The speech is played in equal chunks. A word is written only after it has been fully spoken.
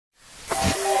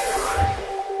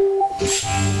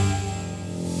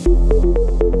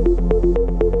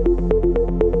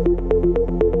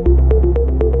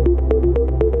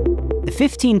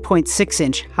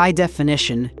15.6-inch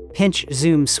high-definition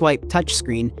pinch-zoom-swipe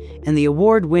touchscreen and the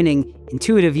award-winning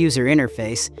intuitive user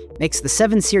interface makes the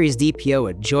 7 Series DPO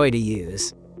a joy to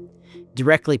use.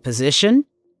 Directly position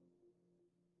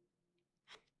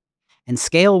and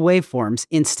scale waveforms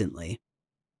instantly.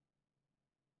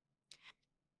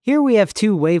 Here we have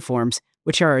two waveforms,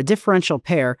 which are a differential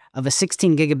pair of a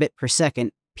 16 gigabit per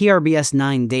second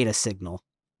PRBS9 data signal.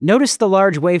 Notice the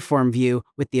large waveform view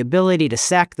with the ability to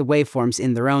stack the waveforms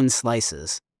in their own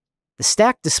slices. The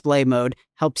stack display mode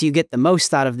helps you get the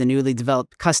most out of the newly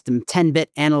developed custom 10-bit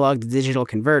analog-to-digital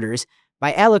converters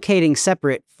by allocating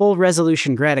separate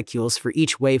full-resolution graticules for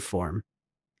each waveform.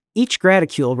 Each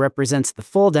graticule represents the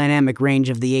full dynamic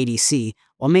range of the ADC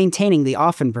while maintaining the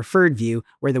often preferred view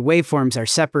where the waveforms are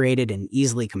separated and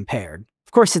easily compared.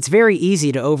 Of course, it's very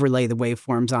easy to overlay the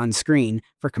waveforms on screen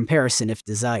for comparison if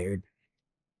desired.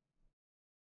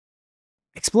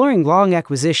 Exploring long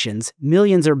acquisitions,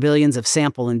 millions or billions of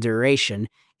sample and duration,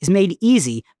 is made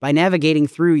easy by navigating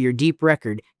through your deep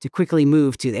record to quickly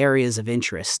move to areas of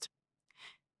interest.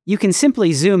 You can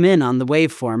simply zoom in on the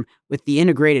waveform with the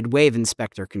integrated Wave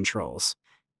Inspector controls.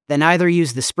 Then either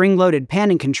use the spring-loaded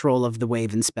panning control of the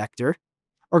Wave Inspector,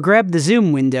 or grab the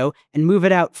zoom window and move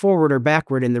it out forward or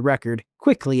backward in the record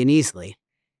quickly and easily.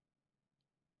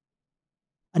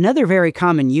 Another very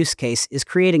common use case is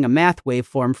creating a math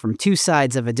waveform from two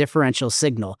sides of a differential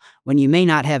signal when you may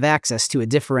not have access to a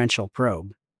differential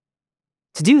probe.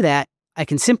 To do that, I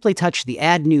can simply touch the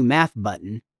Add New Math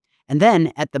button, and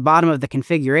then at the bottom of the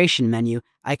configuration menu,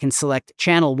 I can select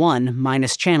Channel 1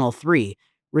 minus Channel 3,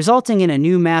 resulting in a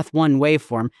new Math 1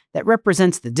 waveform that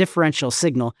represents the differential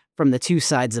signal from the two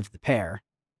sides of the pair.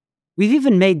 We've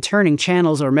even made turning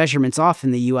channels or measurements off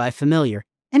in the UI familiar,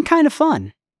 and kind of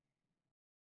fun.